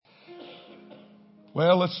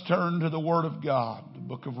Well, let's turn to the Word of God, the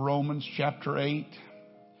book of Romans chapter 8.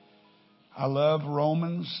 I love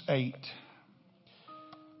Romans 8.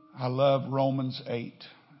 I love Romans 8.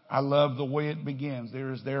 I love the way it begins.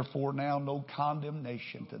 There is therefore now no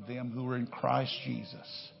condemnation to them who are in Christ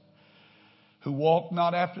Jesus, who walk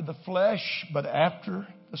not after the flesh, but after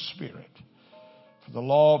the Spirit. For the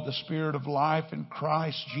law of the Spirit of life in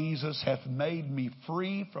Christ Jesus hath made me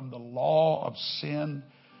free from the law of sin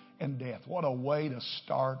and death. What a way to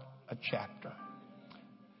start a chapter.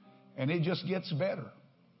 And it just gets better.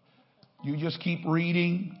 You just keep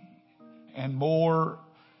reading, and more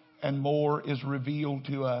is revealed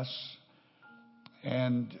to us.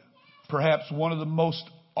 And perhaps one of the most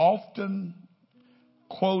often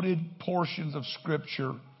quoted portions of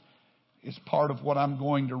Scripture is part of what I'm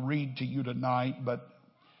going to read to you tonight. But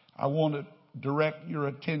I want to direct your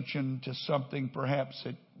attention to something perhaps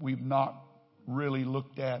that we've not really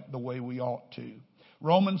looked at the way we ought to.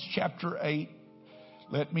 Romans chapter 8.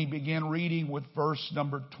 Let me begin reading with verse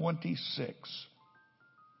number 26.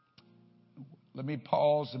 Let me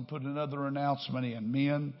pause and put another announcement in.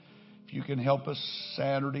 Men, if you can help us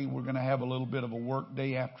Saturday, we're going to have a little bit of a work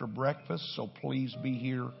day after breakfast, so please be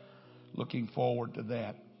here. Looking forward to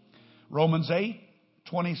that. Romans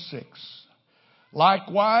 8:26.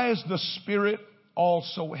 Likewise, the Spirit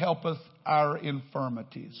also helpeth our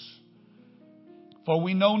infirmities. For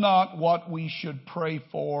we know not what we should pray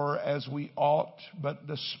for as we ought, but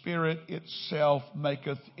the Spirit itself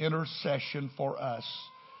maketh intercession for us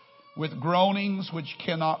with groanings which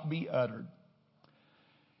cannot be uttered.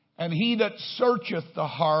 And he that searcheth the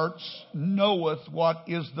hearts knoweth what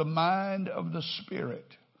is the mind of the Spirit,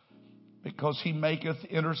 because he maketh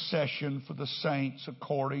intercession for the saints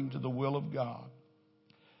according to the will of God.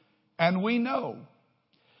 And we know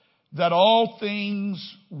that all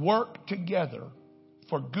things work together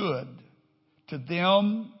for good to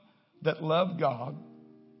them that love God,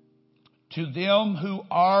 to them who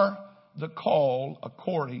are the called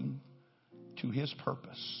according to His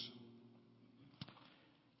purpose.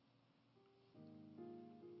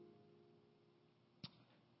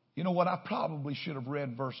 You know what? I probably should have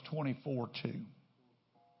read verse 24 too.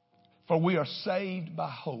 For we are saved by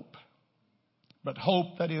hope. But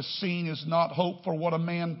hope that is seen is not hope, for what a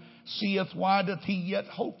man seeth, why doth he yet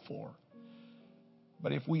hope for?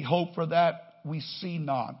 But if we hope for that we see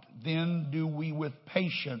not, then do we with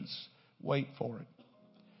patience wait for it.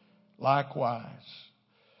 Likewise,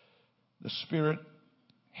 the Spirit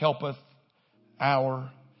helpeth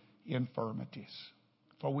our infirmities.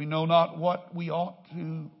 For we know not what we ought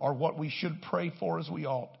to, or what we should pray for as we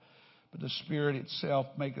ought, but the Spirit itself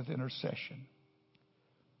maketh intercession.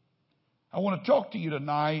 I want to talk to you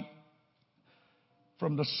tonight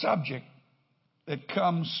from the subject that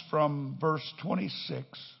comes from verse 26,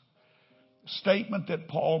 a statement that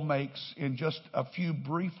Paul makes in just a few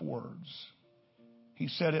brief words. He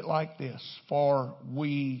said it like this: for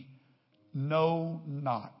we know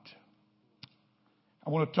not. I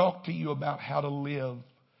want to talk to you about how to live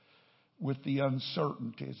with the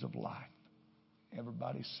uncertainties of life.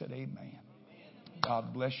 Everybody said amen.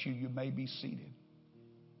 God bless you. You may be seated.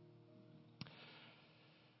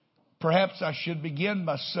 Perhaps I should begin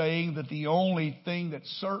by saying that the only thing that's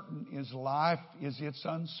certain is life is its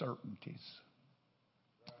uncertainties.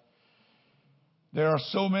 There are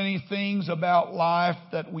so many things about life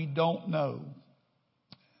that we don't know.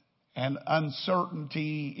 And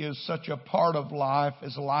uncertainty is such a part of life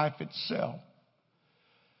as life itself.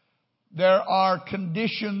 There are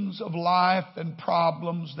conditions of life and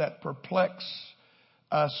problems that perplex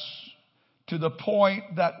us to the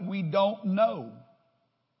point that we don't know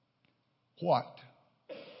what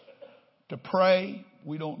to pray.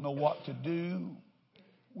 We don't know what to do.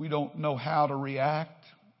 We don't know how to react.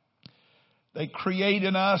 They create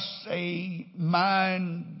in us a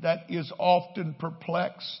mind that is often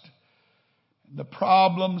perplexed. The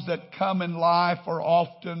problems that come in life are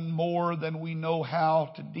often more than we know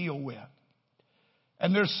how to deal with.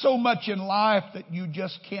 And there's so much in life that you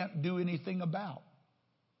just can't do anything about,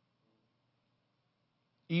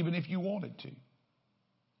 even if you wanted to.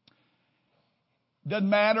 Doesn't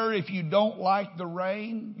matter if you don't like the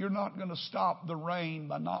rain. You're not going to stop the rain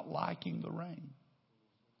by not liking the rain.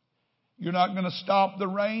 You're not going to stop the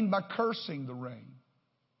rain by cursing the rain.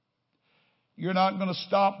 You're not going to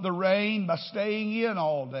stop the rain by staying in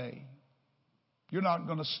all day. You're not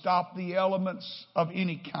going to stop the elements of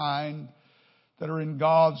any kind that are in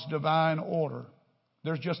God's divine order.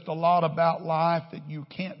 There's just a lot about life that you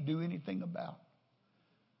can't do anything about.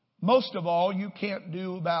 Most of all, you can't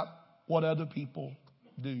do about what other people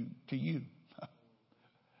do to you.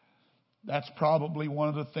 That's probably one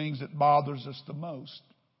of the things that bothers us the most.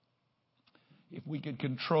 If we could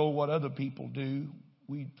control what other people do,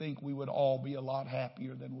 we'd think we would all be a lot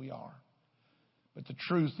happier than we are. But the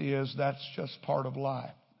truth is, that's just part of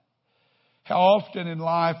life. How often in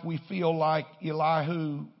life we feel like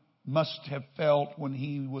Elihu must have felt when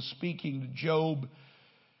he was speaking to Job.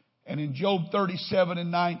 And in Job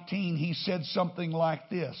 37:19, he said something like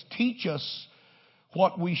this: "Teach us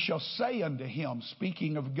what we shall say unto him,"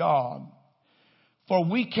 speaking of God, "for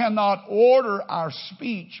we cannot order our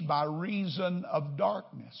speech by reason of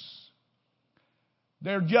darkness."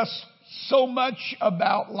 There's just so much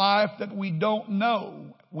about life that we don't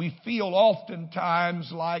know. We feel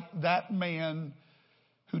oftentimes like that man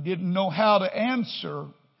who didn't know how to answer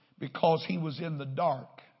because he was in the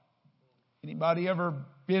dark. Anybody ever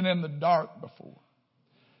been in the dark before?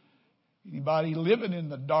 Anybody living in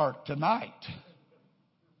the dark tonight?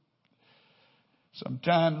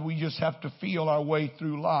 Sometimes we just have to feel our way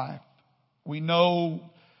through life. We know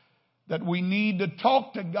that we need to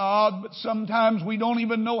talk to God, but sometimes we don't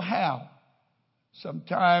even know how.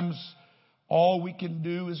 Sometimes all we can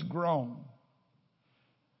do is groan.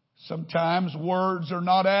 Sometimes words are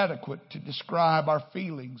not adequate to describe our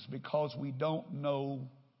feelings because we don't know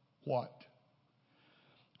what.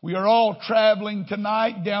 We are all traveling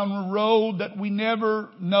tonight down a road that we never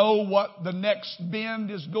know what the next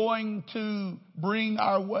bend is going to bring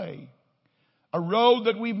our way. A road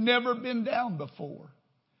that we've never been down before.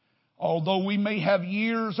 Although we may have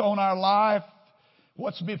years on our life,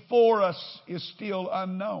 what's before us is still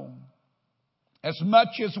unknown. As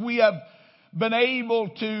much as we have been able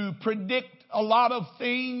to predict a lot of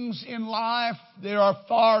things in life, there are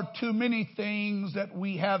far too many things that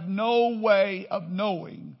we have no way of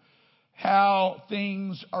knowing how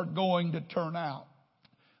things are going to turn out.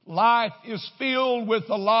 Life is filled with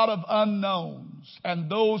a lot of unknowns, and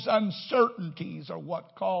those uncertainties are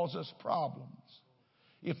what cause us problems.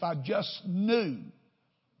 If I just knew,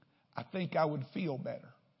 I think I would feel better.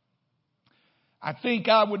 I think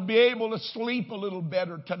I would be able to sleep a little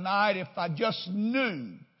better tonight if I just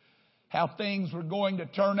knew how things were going to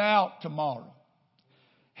turn out tomorrow.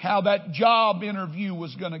 How that job interview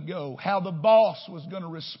was going to go. How the boss was going to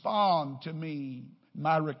respond to me,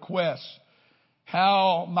 my request.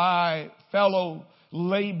 How my fellow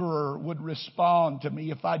laborer would respond to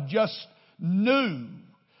me if I just knew.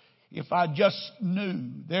 If I just knew.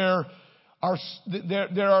 There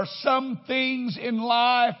are some things in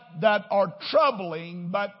life that are troubling,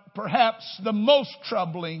 but perhaps the most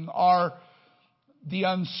troubling are the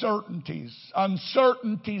uncertainties.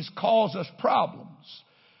 Uncertainties cause us problems.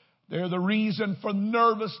 They're the reason for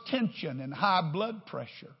nervous tension and high blood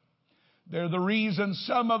pressure. They're the reason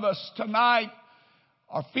some of us tonight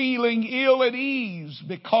are feeling ill at ease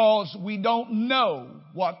because we don't know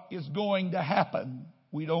what is going to happen.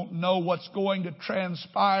 We don't know what's going to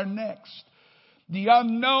transpire next. The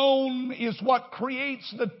unknown is what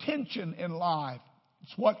creates the tension in life.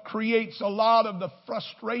 It's what creates a lot of the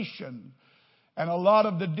frustration and a lot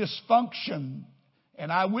of the dysfunction.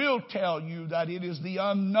 And I will tell you that it is the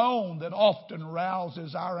unknown that often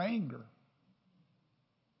rouses our anger.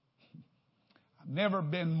 I've never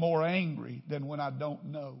been more angry than when I don't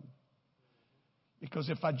know. Because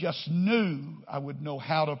if I just knew, I would know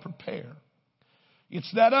how to prepare.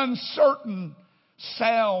 It's that uncertain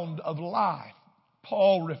sound of life.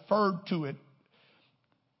 Paul referred to it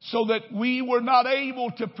so that we were not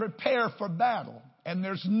able to prepare for battle. And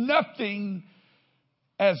there's nothing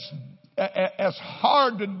as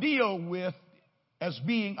hard to deal with as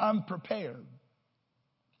being unprepared.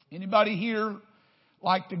 Anybody here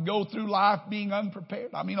like to go through life being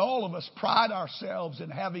unprepared? I mean, all of us pride ourselves in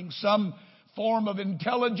having some form of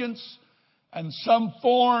intelligence and some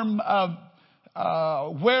form of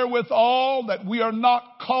wherewithal, that we are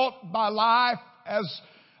not caught by life as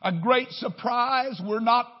a great surprise. We're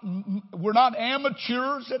not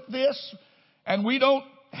amateurs at this, and we don't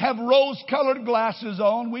have rose-colored glasses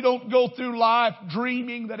on. We don't go through life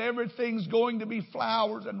dreaming that everything's going to be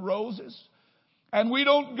flowers and roses. And we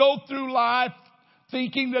don't go through life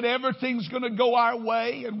thinking that everything's going to go our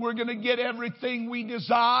way and we're going to get everything we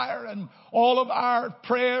desire and all of our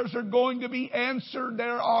prayers are going to be answered.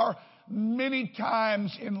 There are many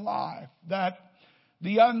times in life that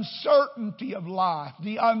the uncertainty of life,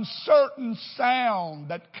 the uncertain sound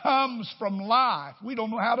that comes from life, we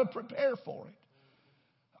don't know how to prepare for it.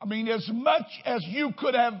 I mean, as much as you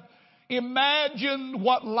could have imagined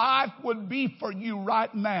what life would be for you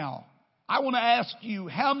right now, I want to ask you,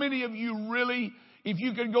 how many of you really, if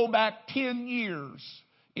you could go back 10 years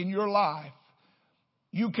in your life,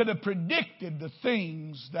 you could have predicted the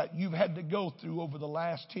things that you've had to go through over the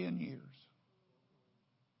last 10 years.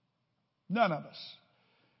 None of us.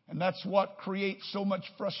 And that's what creates so much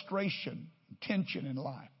frustration and tension in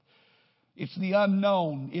life. It's the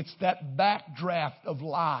unknown. It's that backdraft of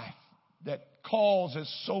life that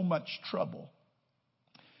causes so much trouble.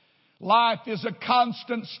 Life is a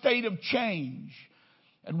constant state of change.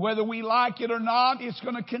 And whether we like it or not, it's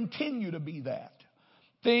going to continue to be that.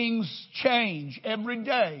 Things change every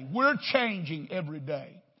day. We're changing every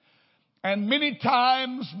day. And many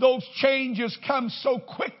times those changes come so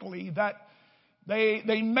quickly that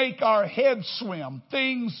they make our heads swim.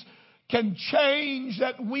 Things can change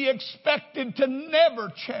that we expected to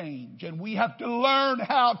never change. And we have to learn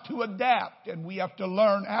how to adapt. And we have to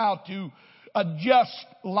learn how to adjust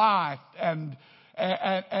life and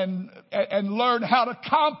learn how to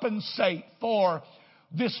compensate for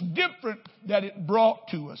this different that it brought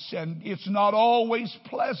to us. And it's not always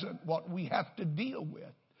pleasant what we have to deal with.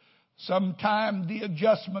 Sometimes the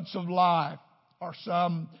adjustments of life are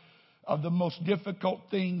some of the most difficult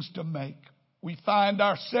things to make. We find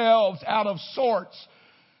ourselves out of sorts,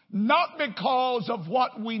 not because of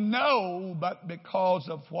what we know, but because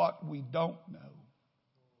of what we don't know.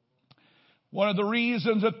 One of the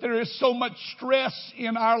reasons that there is so much stress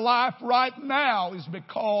in our life right now is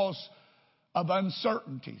because of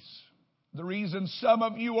uncertainties. The reason some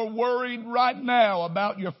of you are worried right now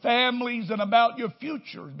about your families and about your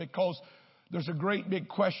future is because there's a great big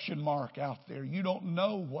question mark out there. You don't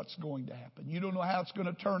know what's going to happen. You don't know how it's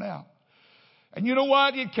going to turn out. And you know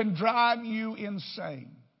what? It can drive you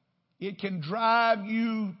insane. It can drive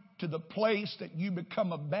you to the place that you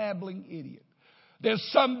become a babbling idiot. There's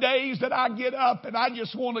some days that I get up and I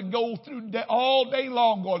just want to go through all day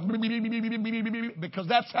long going, because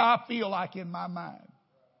that's how I feel like in my mind.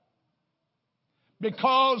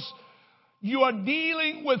 Because you are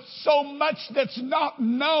dealing with so much that's not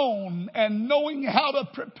known and knowing how to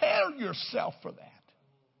prepare yourself for that.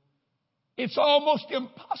 It's almost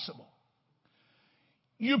impossible.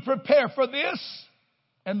 You prepare for this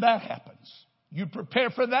and that happens. You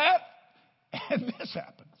prepare for that and this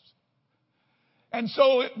happens. And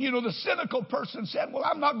so, the cynical person said, well,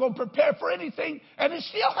 I'm not going to prepare for anything, and it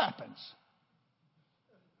still happens.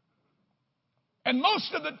 And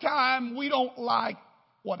most of the time, we don't like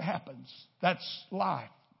what happens. That's life.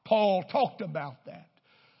 Paul talked about that.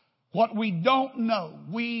 What we don't know.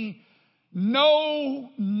 We know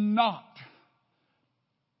not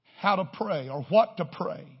how to pray or what to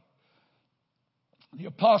pray. The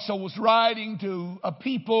apostle was writing to a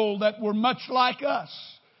people that were much like us.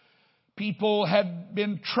 People had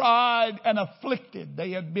been tried and afflicted.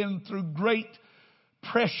 They had been through great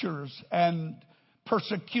pressures and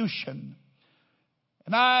persecution.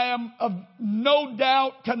 And I am of no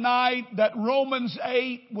doubt tonight that Romans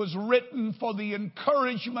 8 was written for the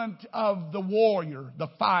encouragement of the warrior, the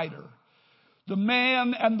fighter, the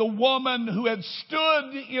man and the woman who had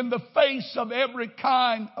stood in the face of every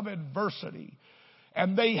kind of adversity.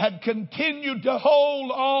 And they had continued to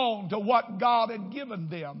hold on to what God had given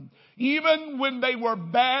them. Even when they were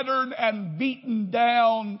battered and beaten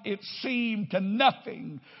down, it seemed to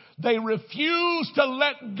nothing. They refused to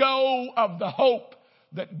let go of the hope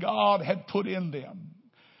that God had put in them.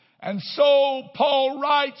 And so Paul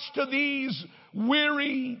writes to these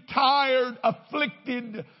weary, tired,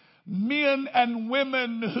 afflicted men and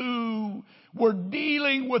women who were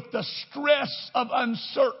dealing with the stress of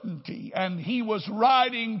uncertainty. And he was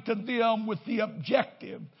writing to them with the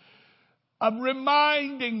objective of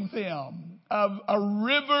reminding them of a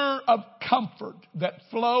river of comfort that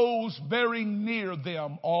flows very near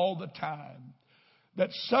them all the time, that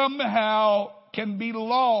somehow can be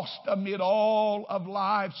lost amid all of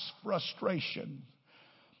life's frustration.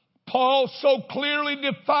 Paul so clearly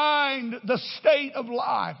defined the state of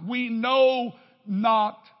life. We know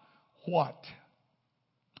not what.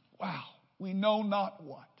 Wow, we know not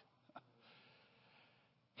what.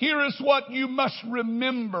 Here is what you must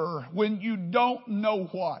remember when you don't know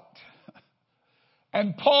what.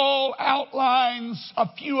 And Paul outlines a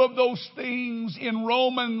few of those things in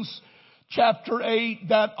Romans chapter 8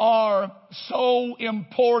 that are so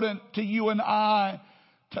important to you and I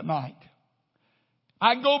tonight.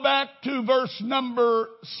 I go back to verse number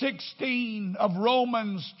 16 of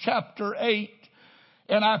Romans chapter 8,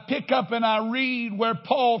 and I pick up and I read where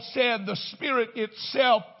Paul said, the Spirit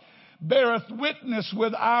itself beareth witness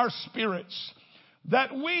with our spirits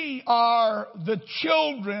that we are the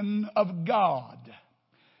children of God.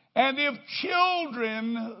 And if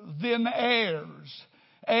children, then heirs,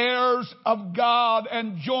 heirs of God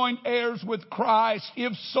and joint heirs with Christ,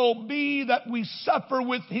 if so be that we suffer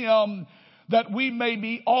with him, that we may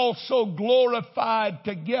be also glorified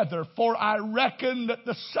together. For I reckon that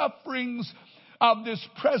the sufferings of this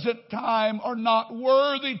present time are not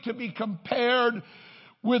worthy to be compared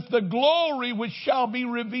with the glory which shall be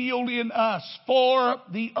revealed in us. For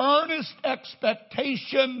the earnest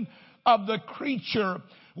expectation of the creature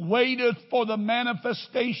waiteth for the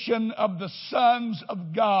manifestation of the sons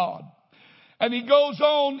of God. And he goes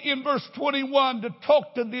on in verse 21 to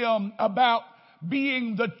talk to them about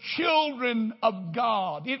being the children of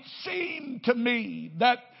God. It seemed to me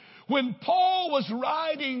that when Paul was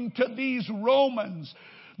writing to these Romans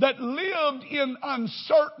that lived in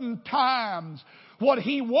uncertain times, what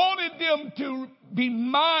he wanted them to be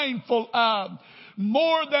mindful of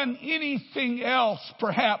more than anything else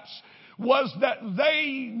perhaps was that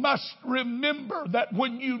they must remember that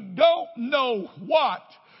when you don't know what,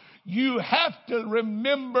 you have to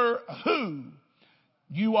remember who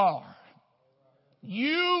you are.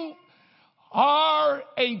 You are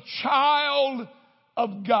a child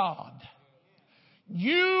of God.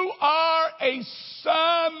 You are a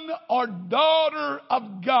son or daughter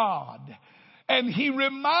of God. And he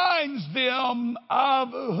reminds them of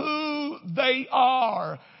who they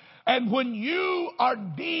are. And when you are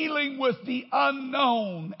dealing with the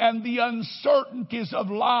unknown and the uncertainties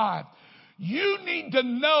of life, you need to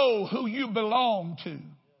know who you belong to.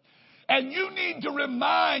 And you need to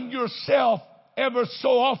remind yourself ever so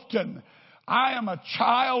often, I am a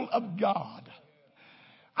child of God.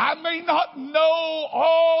 I may not know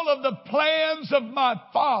all of the plans of my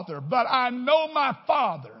Father, but I know my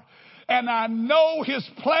Father. And I know His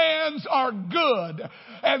plans are good,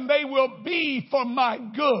 and they will be for my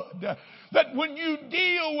good. That when you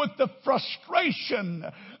deal with the frustration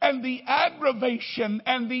and the aggravation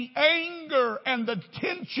and the anger and the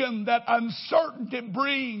tension that uncertainty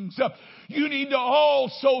brings, you need to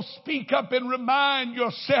also speak up and remind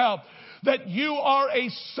yourself that you are a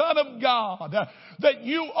son of God, that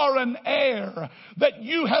you are an heir, that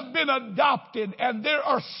you have been adopted, and there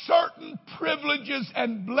are certain privileges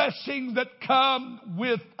and blessings that come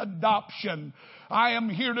with adoption. I am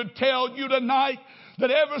here to tell you tonight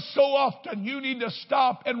that ever so often you need to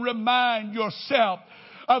stop and remind yourself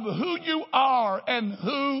of who you are and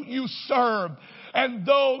who you serve. And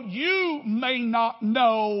though you may not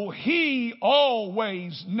know, He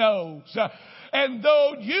always knows. And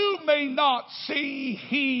though you may not see,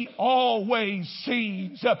 He always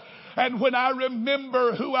sees. And when I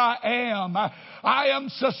remember who I am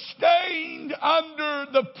sustained under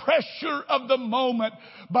the pressure of the moment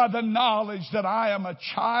by the knowledge that I am a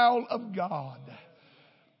child of God.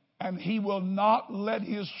 And He will not let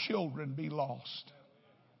His children be lost.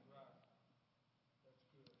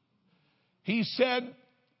 He said,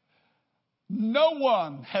 no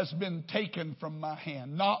one has been taken from my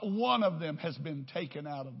hand. Not one of them has been taken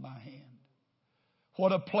out of my hand.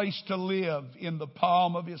 What a place to live, in the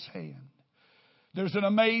palm of His hand. There's an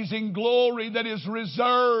amazing glory that is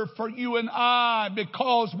reserved for you and I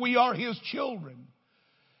because we are His children.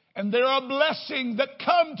 And there are blessings that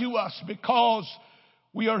come to us because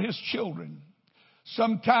we are His children.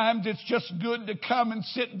 Sometimes it's just good to come and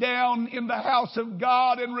sit down in the house of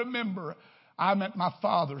God and remember, I'm at my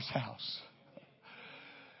Father's house.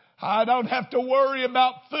 I don't have to worry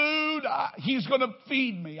about food. He's going to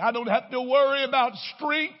feed me. I don't have to worry about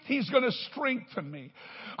strength. He's going to strengthen me.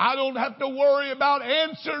 I don't have to worry about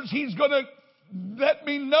answers. He's going to let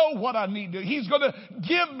me know what I need to. He's going to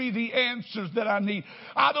give me the answers that I need.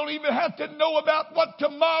 I don't even have to know about what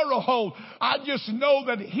tomorrow holds. I just know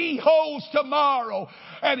that He holds tomorrow.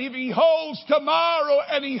 And if He holds tomorrow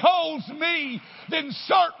and He holds me, then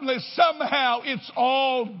certainly somehow it's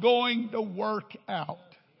all going to work out.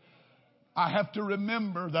 I have to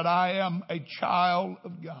remember that I am a child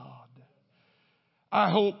of God. I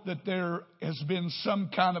hope that there has been some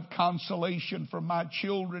kind of consolation for my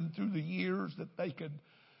children through the years, that they could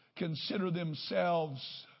consider themselves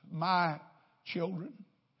my children.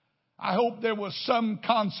 I hope there was some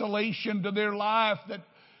consolation to their life, that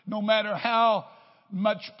no matter how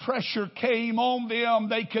much pressure came on them,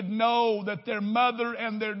 they could know that their mother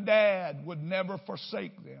and their dad would never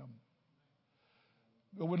forsake them.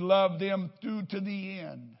 They would love them through to the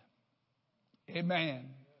end. Amen.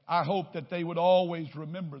 I hope that they would always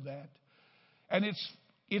remember that. And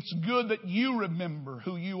it's good that you remember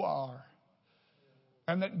who you are.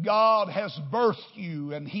 And that God has birthed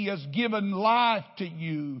you and He has given life to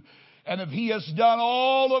you. And if He has done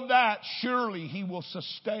all of that, surely He will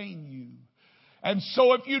sustain you. And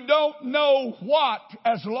so if you don't know what,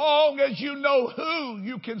 as long as you know who,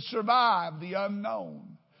 you can survive the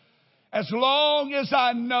unknown. As long as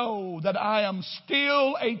I know that I am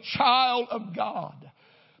still a child of God,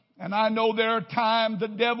 And I know there are times the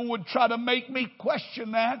devil would try to make me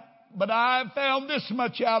question that. But I found this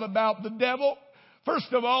much out about the devil.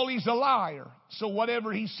 First of all, he's a liar. So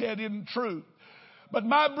whatever he said isn't true. But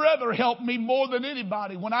my brother helped me more than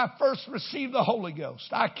anybody when I first received the Holy Ghost.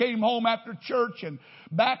 I came home after church, and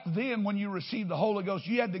back then when you received the Holy Ghost,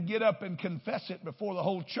 you had to get up and confess it before the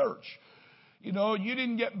whole church. You know, you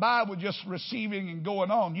didn't get by with just receiving and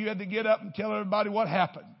going on. You had to get up and tell everybody what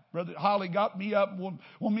happened. Brother Holly got me up, wanted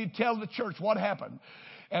me to tell the church what happened.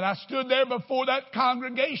 And I stood there before that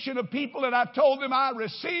congregation of people, and I told them I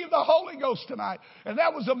received the Holy Ghost tonight. And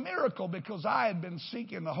that was a miracle, because I had been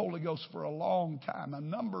seeking the Holy Ghost for a long time, a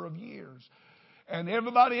number of years. And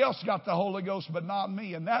everybody else got the Holy Ghost, but not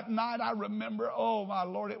me. And that night I remember, oh my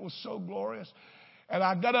Lord, it was so glorious. And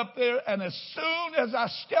I got up there, and as soon as I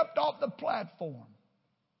stepped off the platform,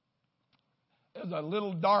 there's a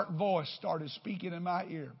little dark voice started speaking in my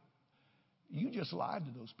ear. You just lied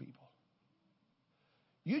to those people.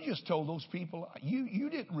 You just told those people you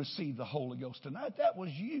didn't receive the Holy Ghost tonight. That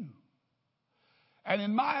was you. And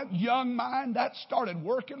in my young mind, that started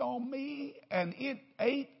working on me, and it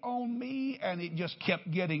ate on me, and it just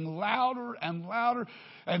kept getting louder and louder.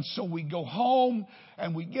 And so we go home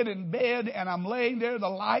and we get in bed, and I'm laying there, the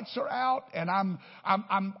lights are out, and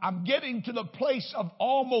I'm getting to the place of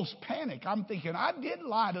almost panic. I'm thinking, I did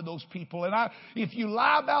lie to those people, and if you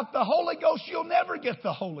lie about the Holy Ghost, you'll never get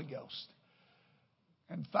the Holy Ghost.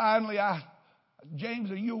 And finally,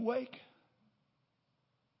 James, are you awake?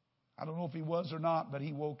 I don't know if he was or not, but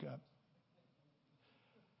he woke up.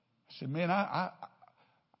 I said, man,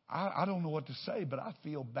 I don't know what to say, but I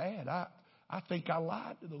feel bad. I think I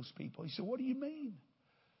lied to those people. He said, what do you mean?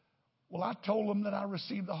 Well, I told them that I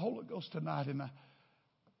received the Holy Ghost tonight, and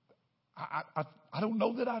I don't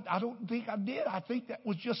know that I don't think I did. I think that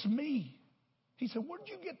was just me. He said, where did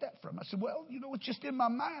you get that from? I said, well, it's just in my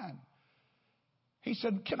mind. He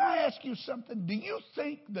said, can I ask you something? Do you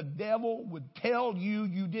think the devil would tell you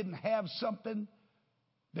you didn't have something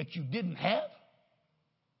that you didn't have?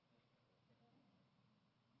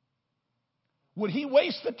 Would he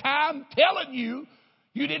waste the time telling you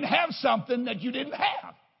you didn't have something that you didn't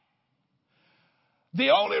have?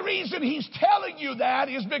 The only reason he's telling you that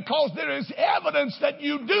is because there is evidence that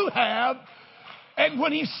you do have. And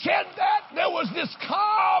when he said that, there was this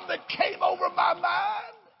calm that came over my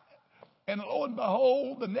mind. And lo and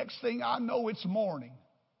behold, the next thing I know, it's morning.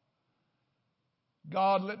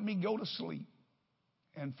 God let me go to sleep.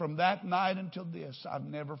 And from that night until this, I've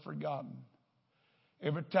never forgotten.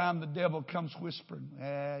 Every time the devil comes whispering,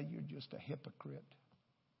 you're just a hypocrite.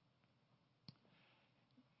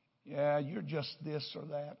 Yeah, you're just this or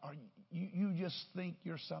that. Or you just think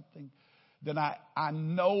you're something. Then I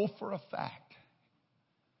know for a fact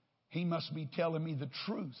he must be telling me the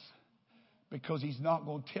truth. Because he's not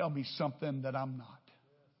going to tell me something that I'm not.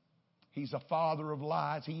 He's a father of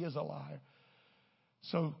lies. He is a liar.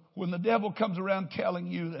 So when the devil comes around telling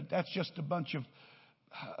you that that's just a bunch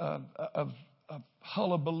of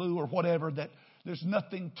hullabaloo or whatever, that there's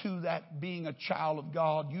nothing to that being a child of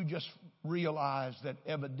God, you just realize that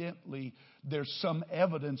evidently there's some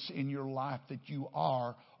evidence in your life that you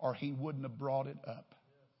are, or he wouldn't have brought it up.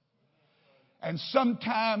 And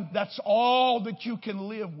sometimes that's all that you can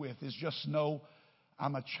live with, is just know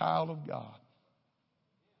I'm a child of God.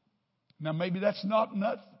 Now maybe that's not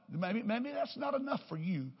enough. Maybe that's not enough for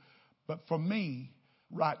you. But for me,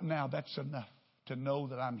 right now, that's enough to know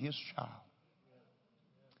that I'm his child.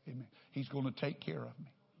 Amen. He's going to take care of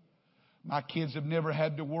me. My kids have never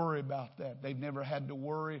had to worry about that. They've never had to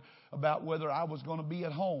worry about whether I was going to be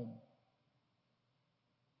at home.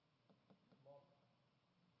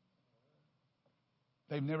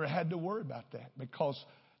 They've never had to worry about that, because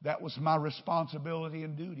that was my responsibility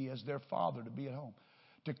and duty as their father, to be at home,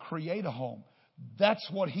 to create a home. That's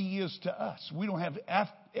what he is to us. We don't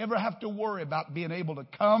ever have to worry about being able to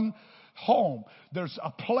come home. There's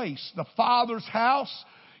a place. The Father's house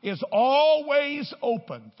is always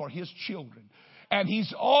open for his children. And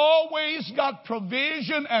he's always got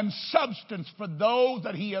provision and substance for those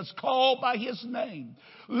that he has called by his name.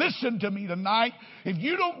 Listen to me tonight. If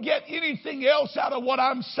you don't get anything else out of what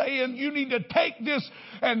I'm saying, you need to take this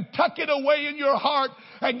and tuck it away in your heart.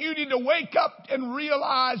 And you need to wake up and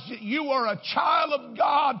realize that you are a child of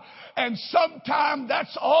God. And sometime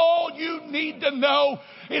that's all you need to know,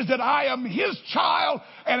 is that I am his child.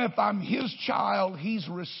 And if I'm his child, he's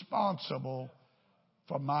responsible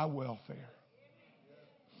for my welfare.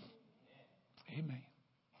 Amen.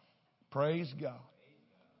 Praise God.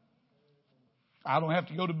 I don't have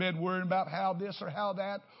to go to bed worrying about how this or how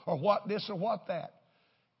that, or what this or what that.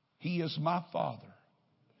 He is my Father,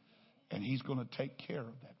 and he's going to take care of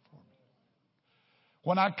that for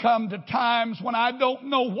When I come to times when I don't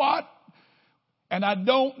know what, and I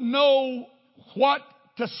don't know what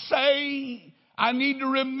to say, I need to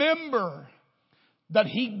remember that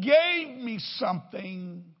He gave me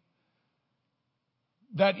something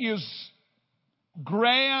that is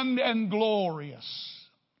grand and glorious,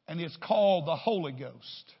 and it's called the Holy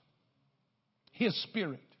Ghost, His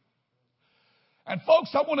Spirit. And folks,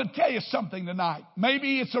 I want to tell you something tonight.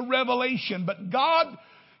 Maybe it's a revelation, but God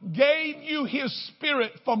gave you His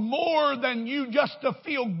Spirit for more than you just to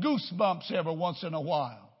feel goosebumps every once in a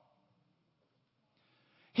while.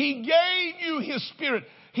 He gave you His Spirit.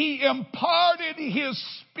 He imparted His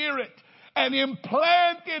Spirit and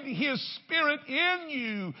implanted His Spirit in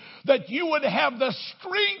you, that you would have the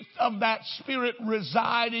strength of that Spirit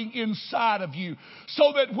residing inside of you,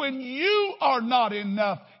 so that when you are not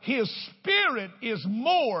enough, His Spirit is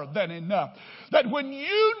more than enough. That when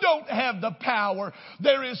you don't have the power,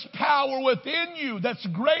 there is power within you that's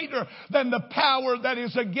greater than the power that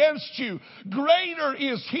is against you. Greater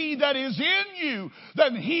is He that is in you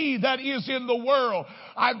than he that is in the world.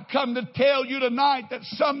 I've come to tell you tonight that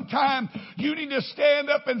sometime you need to stand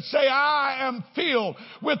up and say, I am filled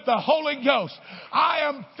with the Holy Ghost. I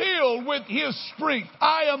am filled with His strength.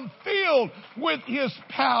 I am filled with His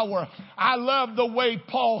power. I love the way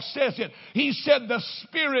Paul says it. He said the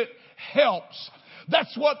Spirit helps.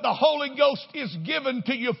 That's what the Holy Ghost is given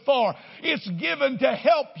to you for. It's given to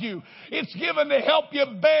help you. It's given to help you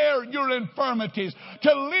bear your infirmities,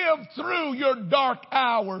 to live through your dark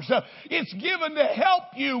hours. It's given to help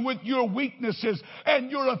you with your weaknesses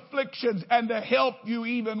and your afflictions, and to help you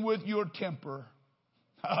even with your temper.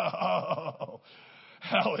 Oh,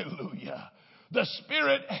 hallelujah. The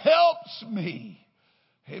Spirit helps me.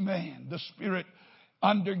 Amen. The Spirit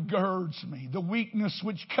undergirds me. The weakness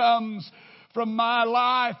which comes from my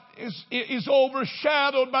life is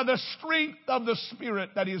overshadowed by the strength of the Spirit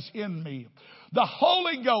that is in me. The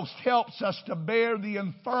Holy Ghost helps us to bear the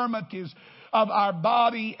infirmities of our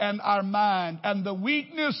body and our mind, and the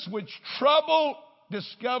weakness which trouble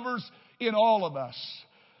discovers in all of us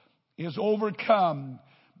is overcome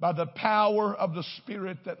by the power of the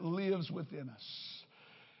Spirit that lives within us.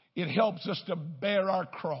 It helps us to bear our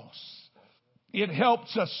cross. It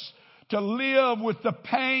helps us to live with the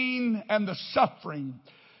pain and the suffering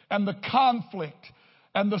and the conflict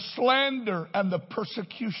and the slander and the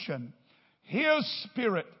persecution. His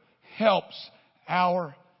Spirit helps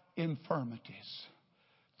our infirmities.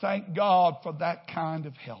 Thank God for that kind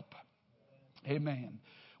of help. Amen.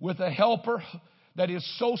 With a helper that is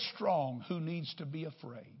so strong, who needs to be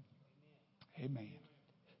afraid? Amen.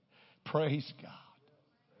 Praise God.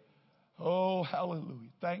 Oh, hallelujah.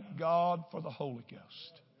 Thank God for the Holy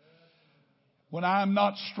Ghost. When I am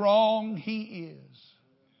not strong, He is.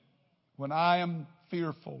 When I am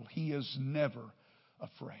fearful, He is never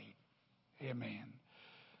afraid. Amen.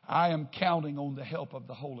 I am counting on the help of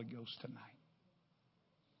the Holy Ghost tonight.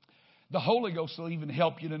 The Holy Ghost will even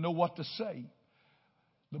help you to know what to say.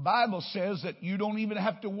 The Bible says that you don't even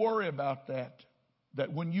have to worry about that.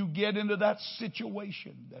 That when you get into that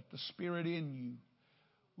situation, that the Spirit in you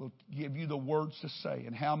will give you the words to say.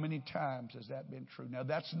 And how many times has that been true? Now,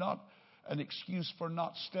 that's not an excuse for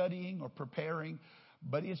not studying or preparing,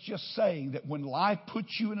 but it's just saying that when life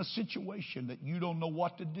puts you in a situation that you don't know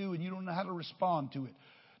what to do and you don't know how to respond to it,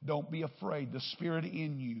 don't be afraid. The Spirit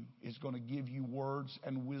in you is going to give you words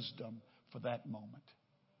and wisdom for that moment.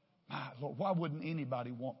 My Lord, why wouldn't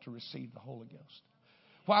anybody want to receive the Holy Ghost?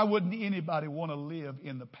 Why wouldn't anybody want to live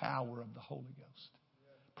in the power of the Holy Ghost?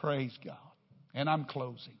 Praise God. And I'm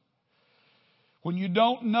closing. When you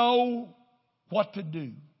don't know what to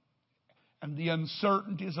do, and the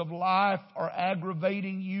uncertainties of life are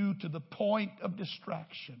aggravating you to the point of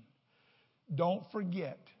distraction, don't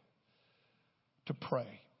forget to pray.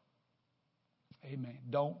 Amen.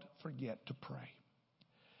 Don't forget to pray.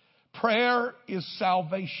 Prayer is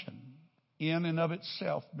salvation in and of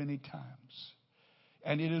itself many times.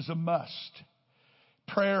 And it is a must.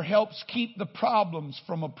 Prayer helps keep the problems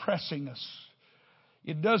from oppressing us.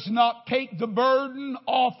 It does not take the burden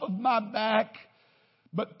off of my back,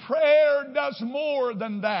 but prayer does more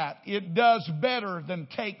than that. It does better than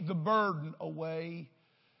take the burden away.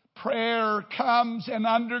 Prayer comes and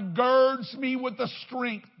undergirds me with the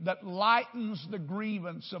strength that lightens the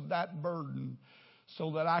grievance of that burden,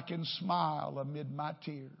 so that I can smile amid my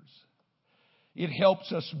tears. It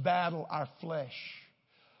helps us battle our flesh.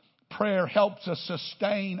 Prayer helps us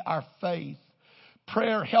sustain our faith.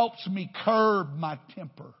 Prayer helps me curb my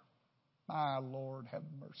temper. My Lord, have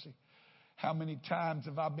mercy. How many times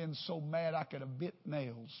have I been so mad I could have bit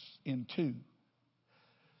nails in two?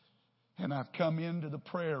 And I've come into the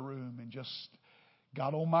prayer room and just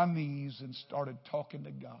got on my knees and started talking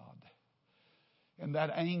to God. And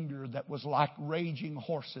that anger that was like raging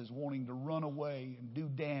horses wanting to run away and do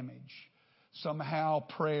damage, somehow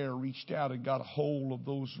prayer reached out and got a hold of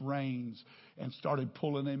those reins and started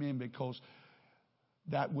pulling them in, because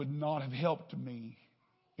that would not have helped me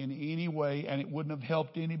in any way, and it wouldn't have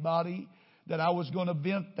helped anybody that I was going to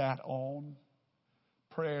vent that on.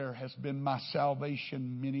 Prayer has been my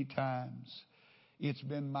salvation many times. It's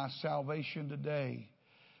been my salvation today.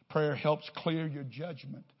 Prayer helps clear your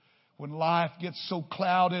judgment. When life gets so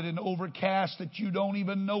clouded and overcast that you don't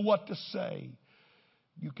even know what to say,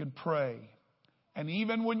 you can pray. And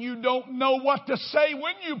even when you don't know what to say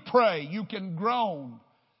when you pray, you can groan.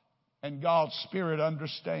 And God's Spirit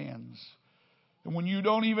understands. And when you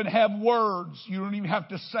don't even have words, you don't even have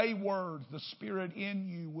to say words, the Spirit in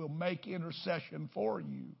you will make intercession for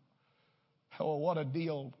you. Oh, what a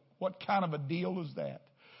deal. What kind of a deal is that?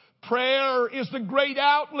 Prayer is the great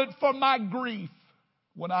outlet for my grief.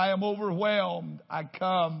 When I am overwhelmed, I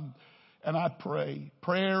come and I pray.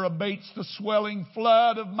 Prayer abates the swelling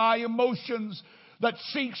flood of my emotions that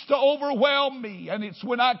seeks to overwhelm me. And it's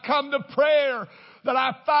when I come to prayer that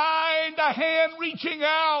I find a hand reaching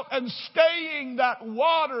out and staying that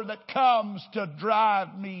water that comes to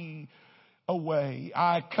drive me away.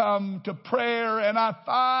 I come to prayer and I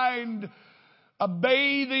find a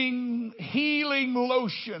bathing, healing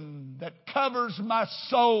lotion that covers my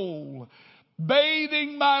soul,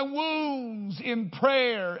 bathing my wounds in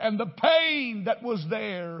prayer, and the pain that was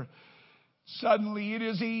there, suddenly it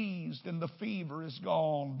is eased and the fever is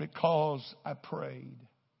gone because I prayed.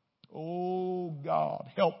 Oh God,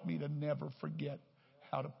 help me to never forget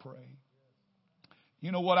how to pray.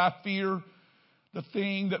 You know what I fear? The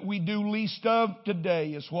thing that we do least of today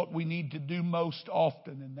is what we need to do most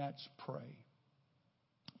often, and that's pray.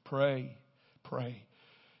 Pray, pray.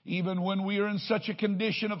 Even when we are in such a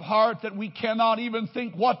condition of heart that we cannot even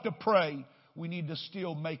think what to pray, we need to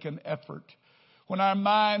still make an effort. When our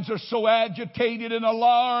minds are so agitated and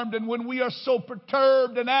alarmed, and when we are so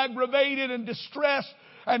perturbed and aggravated and distressed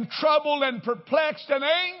and troubled and perplexed and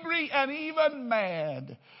angry and even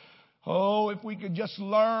mad. Oh, if we could just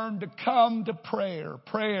learn to come to prayer.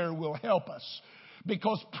 Prayer will help us,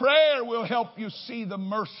 because prayer will help you see the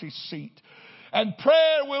mercy seat. And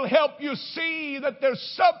prayer will help you see that there's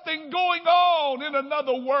something going on in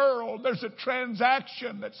another world. There's a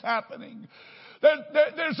transaction that's happening.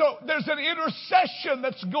 There's an intercession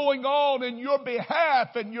that's going on in your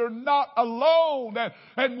behalf, and you're not alone.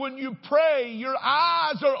 And when you pray, your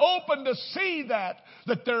eyes are open to see that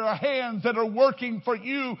there are hands that are working for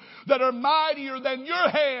you that are mightier than your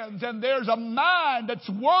hands. And there's a mind that's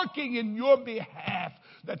working in your behalf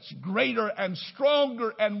that's greater and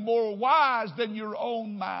stronger and more wise than your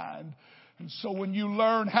own mind. And so when you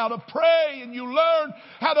learn how to pray and you learn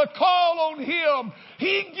how to call on Him,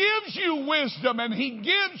 He gives you wisdom and He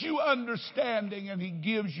gives you understanding and He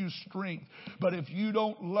gives you strength. But if you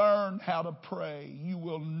don't learn how to pray, you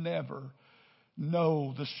will never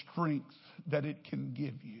know the strength that it can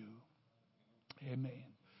give you. Amen.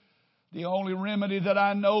 The only remedy that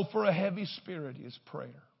I know for a heavy spirit is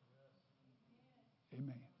prayer.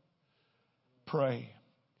 Amen. Pray.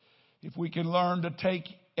 If we can learn to take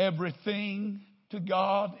everything to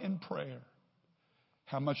God in prayer,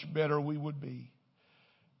 how much better we would be.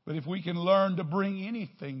 But if we can learn to bring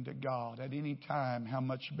anything to God at any time, how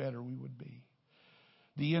much better we would be.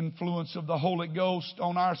 The influence of the Holy Ghost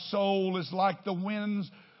on our soul is like the winds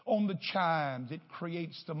on the chimes. It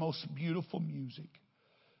creates the most beautiful music.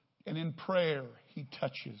 And in prayer, He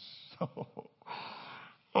touches.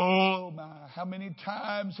 Oh my, how many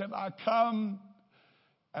times have I come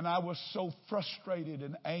and I was so frustrated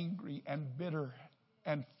and angry and bitter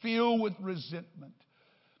and filled with resentment.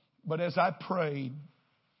 But as I prayed,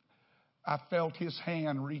 I felt His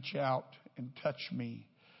hand reach out and touch me.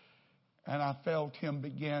 And I felt Him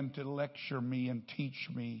begin to lecture me and teach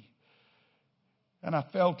me. And I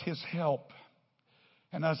felt His help.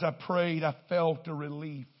 And as I prayed, I felt a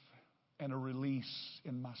relief and a release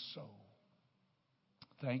in my soul.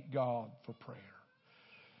 Thank God for prayer.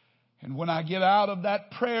 And when I get out of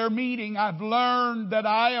that prayer meeting, I've learned that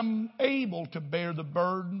I am able to bear the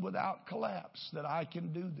burden without collapse, that I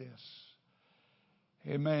can do this.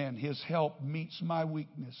 Amen. His help meets my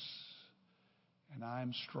weakness, and I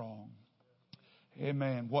am strong.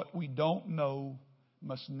 Amen. What we don't know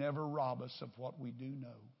must never rob us of what we do know.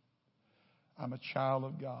 I'm a child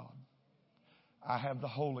of God. I have the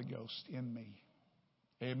Holy Ghost in me.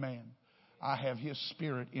 Amen. I have His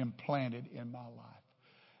Spirit implanted in my life.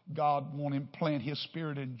 God won't implant His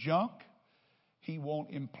Spirit in junk. He won't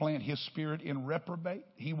implant His Spirit in reprobate.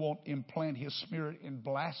 He won't implant His Spirit in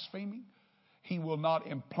blaspheming. He will not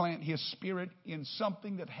implant His Spirit in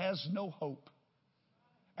something that has no hope.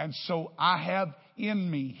 And so I have in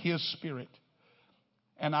me His Spirit.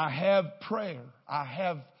 And I have prayer. I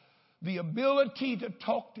have the ability to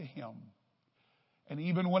talk to Him. And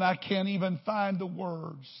even when I can't even find the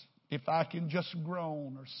words, if I can just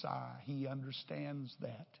groan or sigh, He understands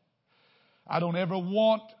that. I don't ever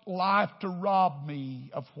want life to rob me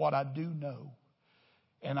of what I do know.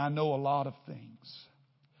 And I know a lot of things.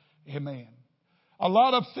 Amen. A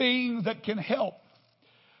lot of things that can help.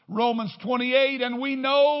 Romans 28, and we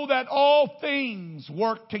know that all things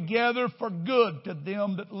work together for good to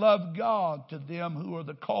them that love God, to them who are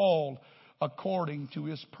the called according to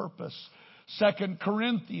His purpose. 2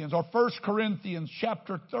 Corinthians or 1 Corinthians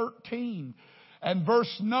chapter 13 and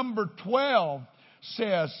verse number 12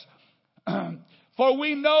 says,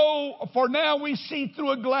 For now we see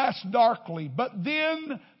through a glass darkly, but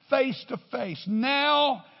then face to face.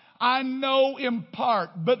 Now I know in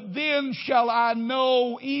part, but then shall I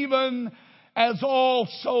know even as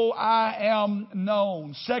also I am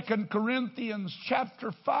known. 2 Corinthians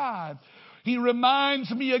chapter 5. He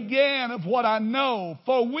reminds me again of what I know.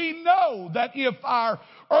 For we know that if our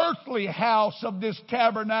earthly house of this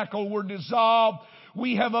tabernacle were dissolved,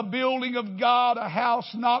 we have a building of God, a house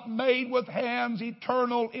not made with hands,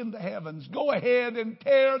 eternal in the heavens. Go ahead and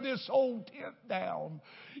tear this old tent down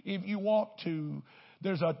if you want to.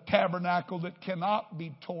 There's a tabernacle that cannot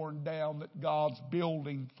be torn down that God's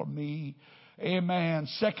building for me. Amen.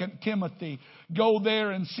 2 Timothy. Go there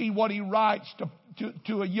and see what he writes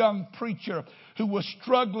to a young preacher who was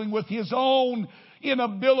struggling with his own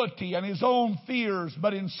inability and his own fears.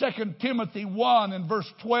 But in 2 Timothy 1 and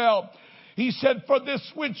verse 12, he said, For this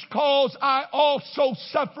which cause I also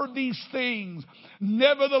suffer these things.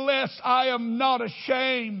 Nevertheless, I am not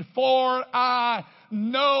ashamed, for I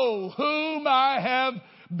know whom I have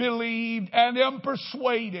believed and am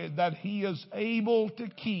persuaded that He is able to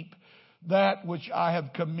keep that which I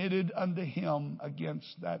have committed unto Him against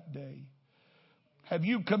that day. Have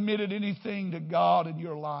you committed anything to God in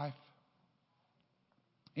your life?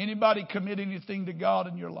 Anybody commit anything to God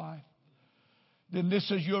in your life? Then this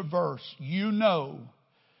is your verse. You know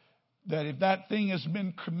that if that thing has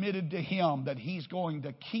been committed to Him, that He's going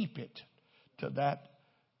to keep it to that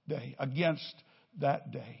day, against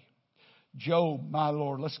that day. Job, my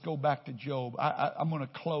Lord, let's go back to Job. I'm going to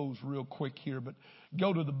close real quick here, but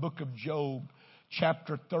go to the book of Job,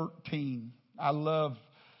 chapter 13. I love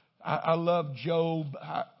Job.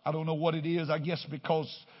 I don't know what it is. I guess because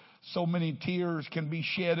so many tears can be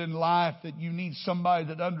shed in life that you need somebody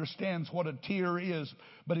that understands what a tear is.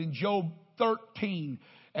 But in Job 13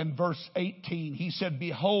 and verse 18, he said,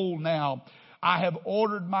 Behold now, I have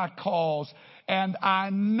ordered my cause, and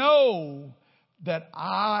I know that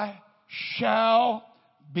I shall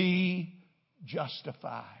be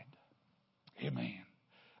justified. Amen.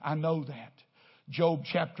 I know that. Job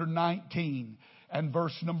chapter 19 and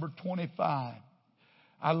verse number 25.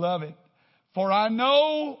 I love it. For I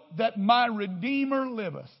know that my Redeemer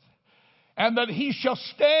liveth, and that He shall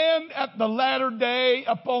stand at the latter day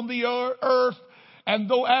upon the earth. And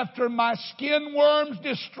though after my skin worms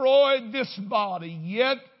destroyed this body,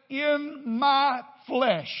 yet in my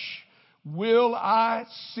flesh will I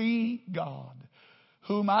see God,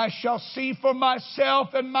 whom I shall see for myself,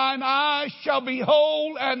 and mine eyes shall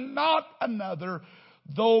behold, and not another,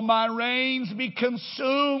 though my reins be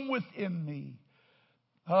consumed within me.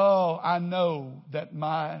 Oh, I know that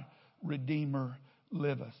my Redeemer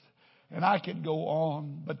liveth. And I could go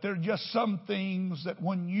on, but there are just some things that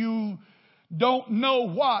when you don't know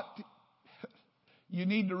what, you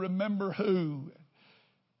need to remember who.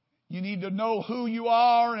 You need to know who you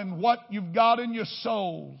are and what you've got in your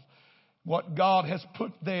soul. What God has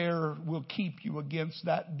put there will keep you against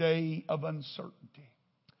that day of uncertainty.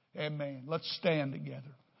 Amen. Let's stand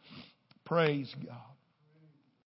together. Praise God.